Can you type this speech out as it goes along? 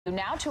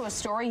Now to a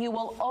story you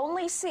will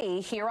only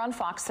see here on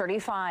Fox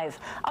 35.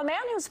 A man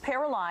who's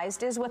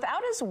paralyzed is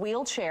without his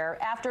wheelchair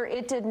after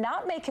it did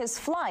not make his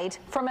flight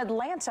from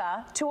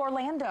Atlanta to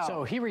Orlando.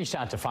 So he reached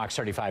out to Fox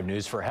 35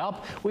 News for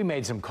help. We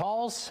made some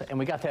calls and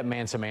we got that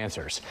man some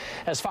answers.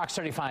 As Fox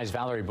 35's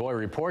Valerie Boy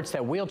reports,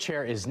 that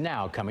wheelchair is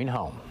now coming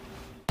home.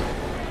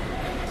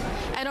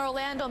 An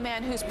Orlando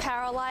man who's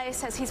paralyzed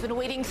says he's been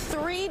waiting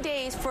 3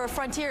 days for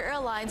Frontier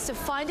Airlines to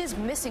find his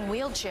missing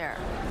wheelchair.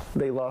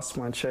 They lost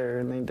my chair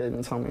and they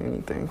didn't tell me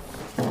anything.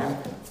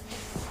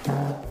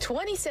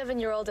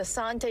 27-year-old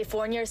Asuanti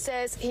Forner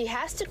says he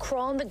has to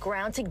crawl on the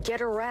ground to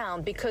get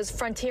around because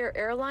Frontier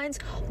Airlines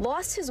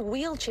lost his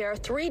wheelchair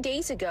 3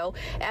 days ago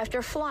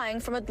after flying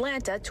from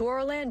Atlanta to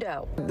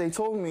Orlando. They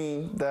told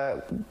me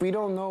that we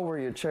don't know where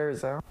your chair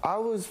is at. I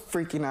was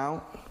freaking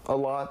out a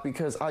lot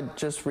because I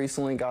just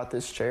recently got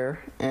this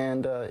chair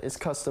and it's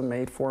custom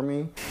made for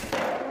me.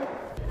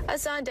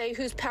 Asuanti,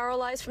 who's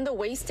paralyzed from the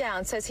waist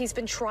down, says he's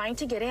been trying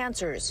to get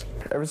answers.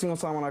 Every single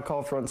time when I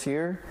called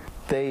Frontier,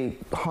 they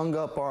hung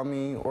up on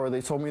me or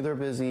they told me they're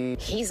busy.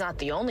 He's not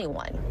the only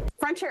one.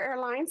 Frontier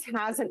Airlines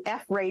has an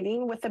F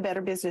rating with the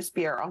Better Business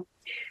Bureau,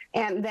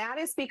 and that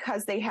is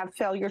because they have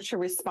failure to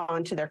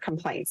respond to their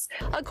complaints.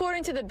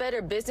 According to the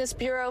Better Business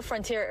Bureau,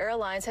 Frontier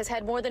Airlines has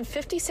had more than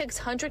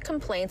 5,600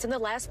 complaints in the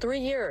last 3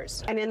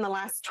 years. And in the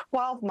last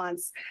 12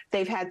 months,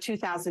 they've had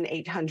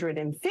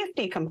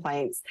 2,850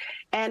 complaints.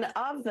 And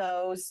of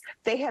those,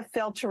 they have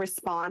failed to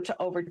respond to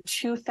over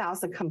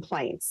 2,000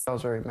 complaints. I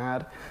was very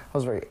mad. I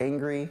was very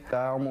angry.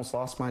 I almost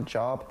lost my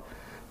job,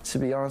 to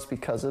be honest,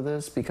 because of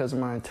this, because of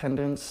my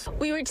attendance.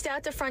 We reached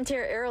out to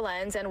Frontier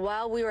Airlines, and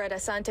while we were at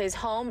Asuanti's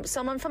home,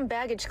 someone from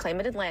baggage claim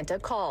in Atlanta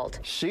called.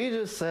 She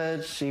just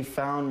said she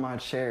found my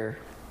chair,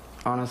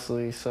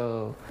 honestly,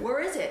 so.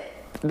 Where is it?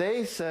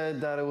 They said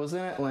that it was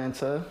in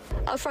Atlanta.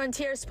 A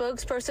Frontier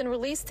spokesperson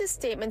released a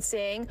statement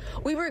saying,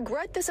 "We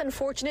regret this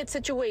unfortunate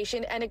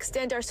situation and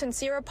extend our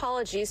sincere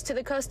apologies to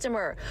the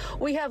customer.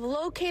 We have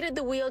located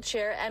the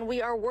wheelchair and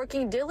we are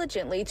working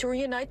diligently to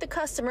reunite the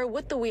customer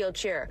with the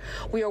wheelchair.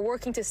 We are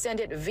working to send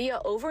it via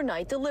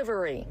overnight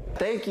delivery."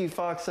 Thank you,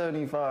 Fox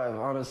 75,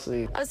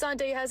 honestly.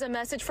 Asuanti has a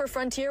message for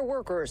Frontier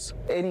workers.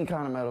 Any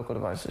kind of medical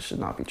devices should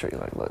not be treated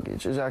like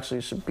luggage. It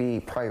actually should be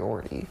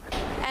priority.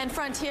 And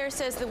Frontier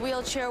says the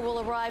wheelchair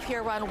will arrive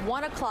here around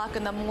 1 o'clock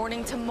in the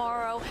morning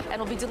tomorrow and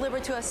will be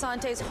delivered to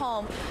Asuanti's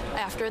home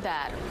after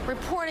that.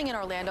 Reporting in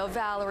Orlando,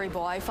 Valerie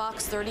Boy,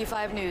 Fox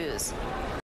 35 News.